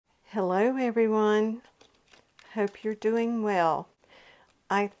Hello everyone, hope you're doing well.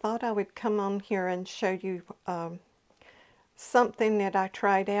 I thought I would come on here and show you something that I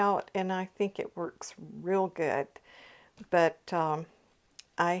tried out and I think it works real good. But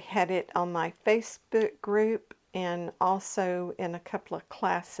I had it on my Facebook group and also in a couple of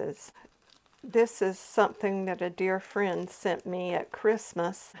classes. This is something that a dear friend sent me at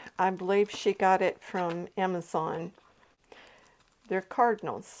Christmas. I believe she got it from Amazon. They're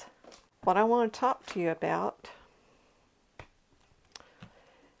cardinals. What I want to talk to you about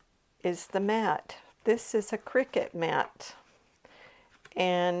is the mat. This is a Cricut mat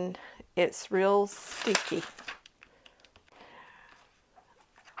and it's real sticky.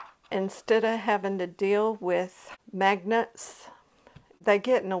 Instead of having to deal with magnets, they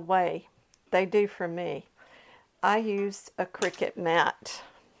get in the way. They do for me. I use a Cricut mat.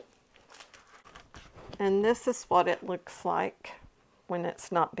 And this is what it looks like when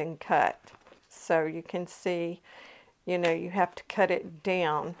it's not been cut. So you can see, you know, you have to cut it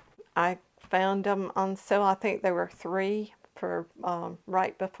down. I found them on sale. I think there were 3 for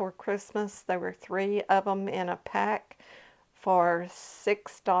right before Christmas. There were 3 of them in a pack for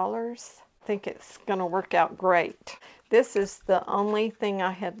 $6. I think it's going to work out great. This is the only thing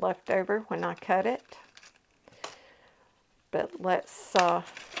I had left over when I cut it. But let's,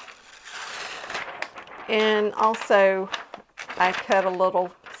 and also I cut a little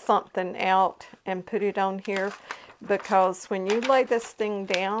something out and put it on here because when you lay this thing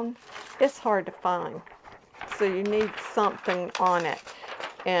down, it's hard to find. So you need something on it.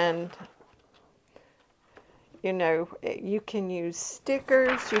 And you know, you can use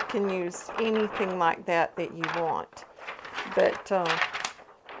stickers, you can use anything like that that you want. But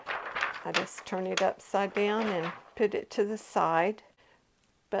I just turn it upside down and put it to the side.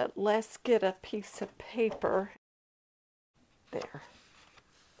 But let's get a piece of paper. There.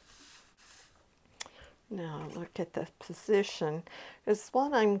 Now look at the position. Because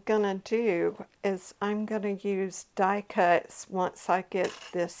what I'm going to do is I'm going to use die cuts once I get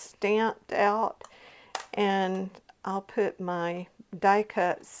this stamped out. And I'll put my die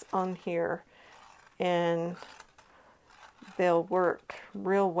cuts on here and they'll work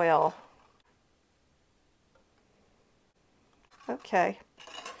real well. Okay.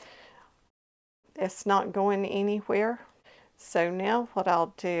 It's not going anywhere. So now what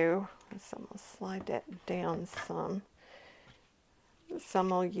I'll do is I'm going to slide that down some. So I'm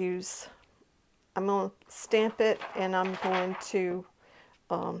going to stamp it and I'm going to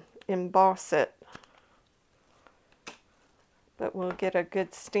emboss it. But we'll get a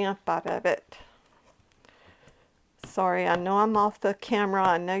good stamp out of it. Sorry, I know I'm off the camera.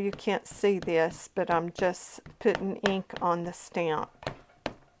 I know you can't see this, but I'm just putting ink on the stamp.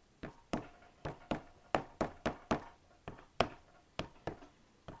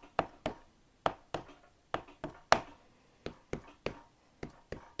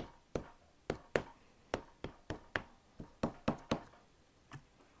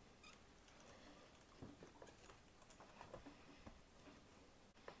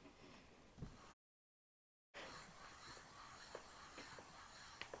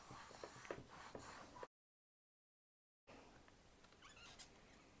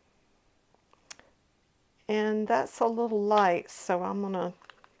 And that's a little light, so I'm going to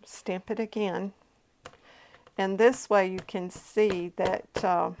stamp it again. And this way you can see that,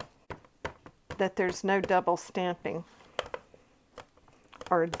 that there's no double stamping.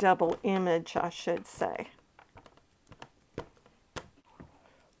 Or double image, I should say.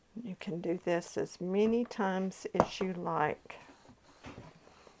 You can do this as many times as you like.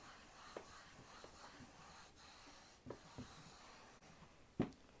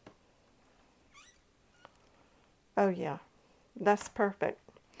 Oh yeah, that's perfect.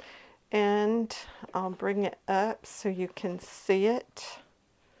 And I'll bring it up so you can see it.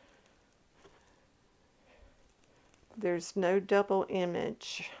 There's no double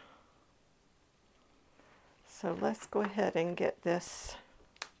image. So let's go ahead and get this.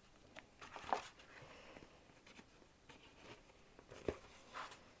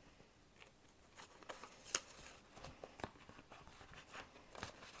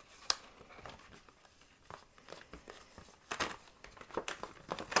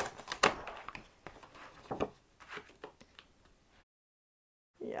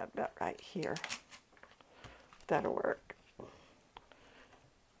 Yeah, about right here. That'll work.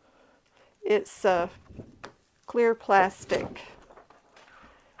 It's clear plastic.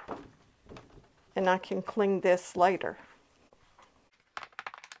 And I can clean this later.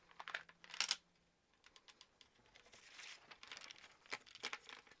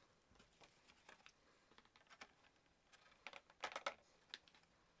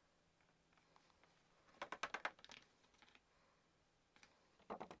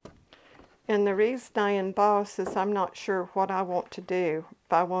 And the reason I emboss is I'm not sure what I want to do.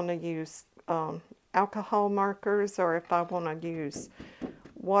 If I want to use alcohol markers or if I want to use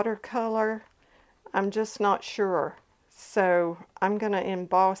watercolor. I'm just not sure. So I'm going to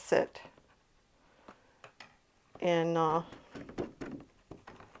emboss it. And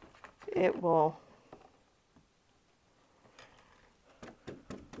it'll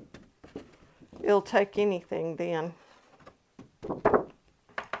take anything then.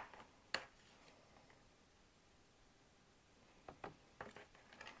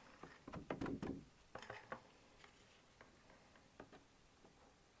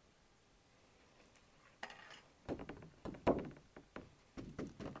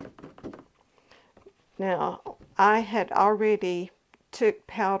 Now, I had already took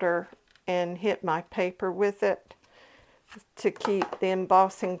powder and hit my paper with it to keep the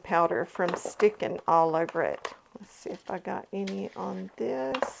embossing powder from sticking all over it. Let's see if I got any on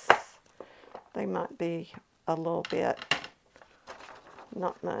this. They might be a little bit,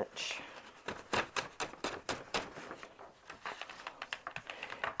 not much.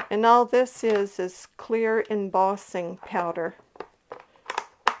 And all this is clear embossing powder.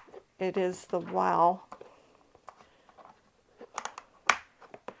 It is the Wow.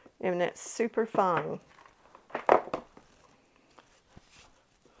 And it's super fine.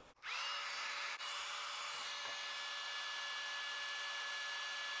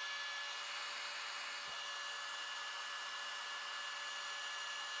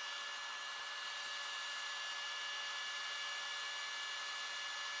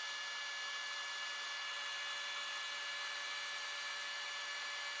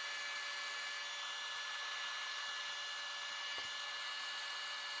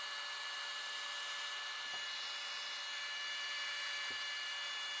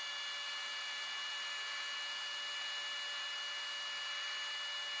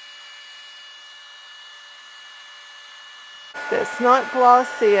 If it's not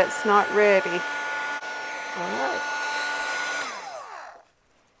glossy, it's not ready. All right.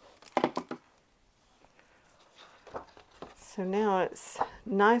 So now it's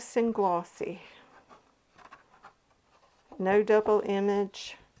nice and glossy. No double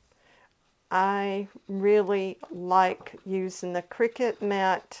image. I really like using the Cricut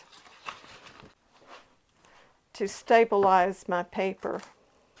mat to stabilize my paper.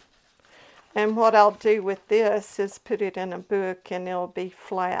 And what I'll do with this is put it in a book and it'll be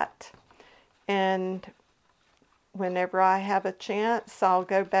flat. And whenever I have a chance, I'll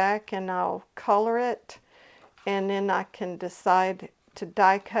go back and I'll color it. And then I can decide to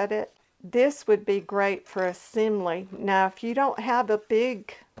die cut it. This would be great for assembly. Now, if you don't have a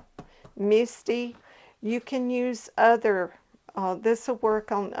big MISTI, you can use other, this will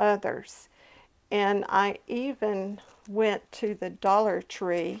work on others. And I even went to the Dollar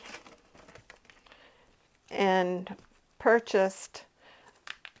Tree and purchased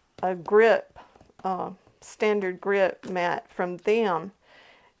a grip, standard grip mat from them,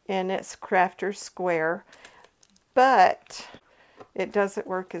 and it's Crafter Square, but it doesn't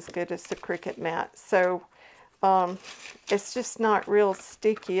work as good as the Cricut mat. So it's just not real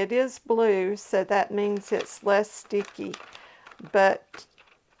sticky. It is blue, so that means it's less sticky, but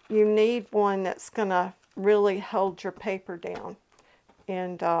you need one that's gonna really hold your paper down.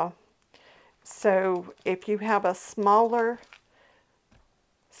 And so if you have a smaller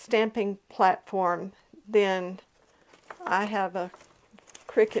stamping platform, then I have a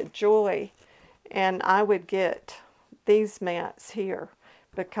Cricut Joy, and I would get these mats here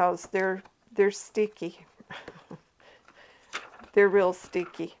because they're sticky. They're real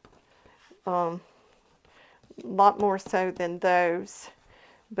sticky. A lot more so than those.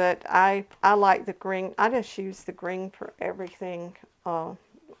 But I like the green. I just use the green for everything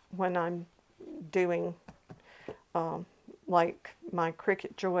when I'm doing like my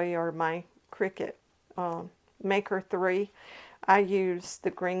Cricut Joy or my Cricut Maker 3. I use the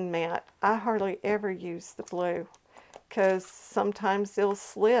green mat. I hardly ever use the blue because sometimes it'll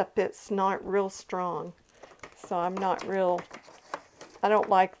slip. It's not real strong. So I don't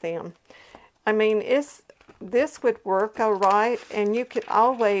like them. I mean, this would work all right, and you could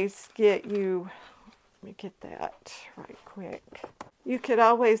always get you, let me get that right quick. You could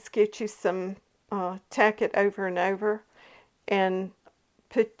always get you some, tack it over and over and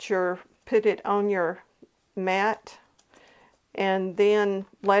put it on your mat and then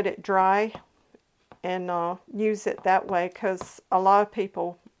let it dry and use it that way, because a lot of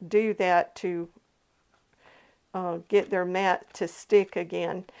people do that to get their mat to stick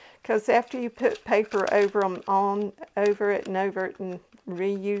again. Because after you put paper over it and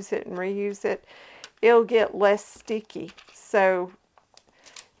reuse it, it'll get less sticky. So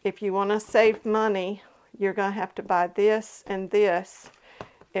if you want to save money, you're going to have to buy this and this.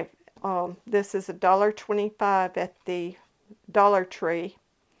 If this is $1.25 at the Dollar Tree.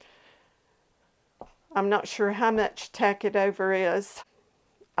 I'm not sure how much Tack It Over is.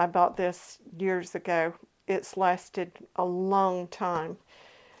 I bought this years ago. It's lasted a long time.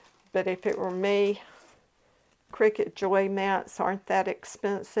 But if it were me, Cricut Joy mats aren't that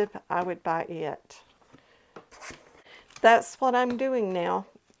expensive. I would buy it. That's what I'm doing now.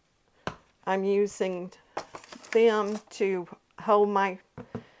 I'm using them to hold my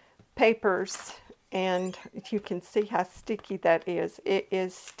papers, and you can see how sticky that is. It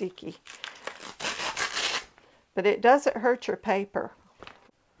is sticky. But it doesn't hurt your paper.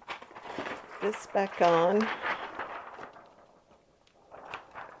 This back on.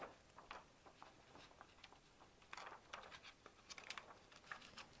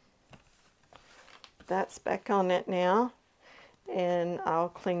 That's back on it now, and I'll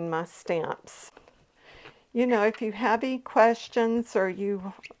clean my stamps. You know, if you have any questions or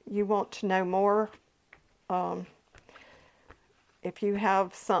you want to know more, if you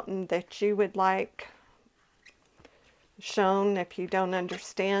have something that you would like shown, if you don't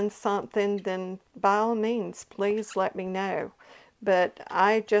understand something, then by all means, please let me know. But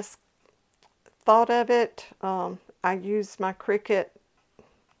I just thought of it. I use my Cricut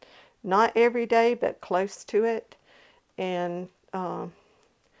not every day, but close to it, and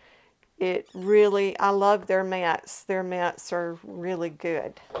it really, I love their mats. Their mats are really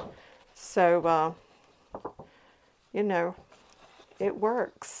good. So, you know, it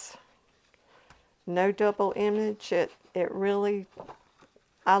works. No double image. It really,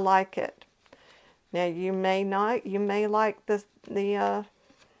 I like it. Now you may not. You may like the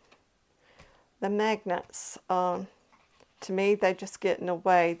magnets. To me, they just get in the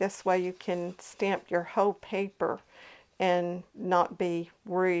way. This way you can stamp your whole paper and not be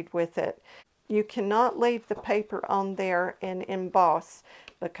worried with it. You cannot leave the paper on there and emboss,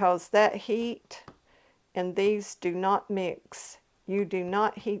 because that heat and these do not mix. You do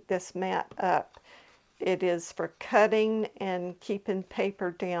not heat this mat up. It is for cutting and keeping paper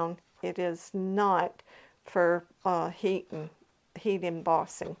down. It is not for heat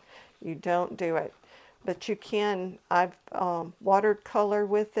embossing. You don't do it. But you can. I've watercolor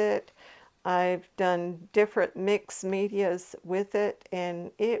with it. I've done different mixed medias with it,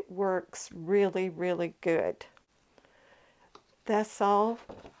 and it works really, really good. That's all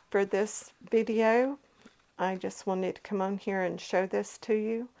for this video. I just wanted to come on here and show this to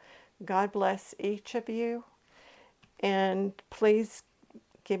you. God bless each of you, and please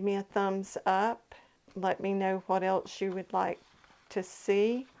give me a thumbs up. Let me know what else you would like to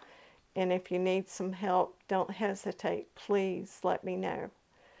see, and if you need some help, don't hesitate. Please let me know.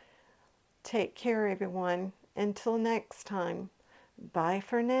 Take care, everyone. Until next time, bye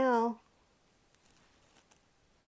for now.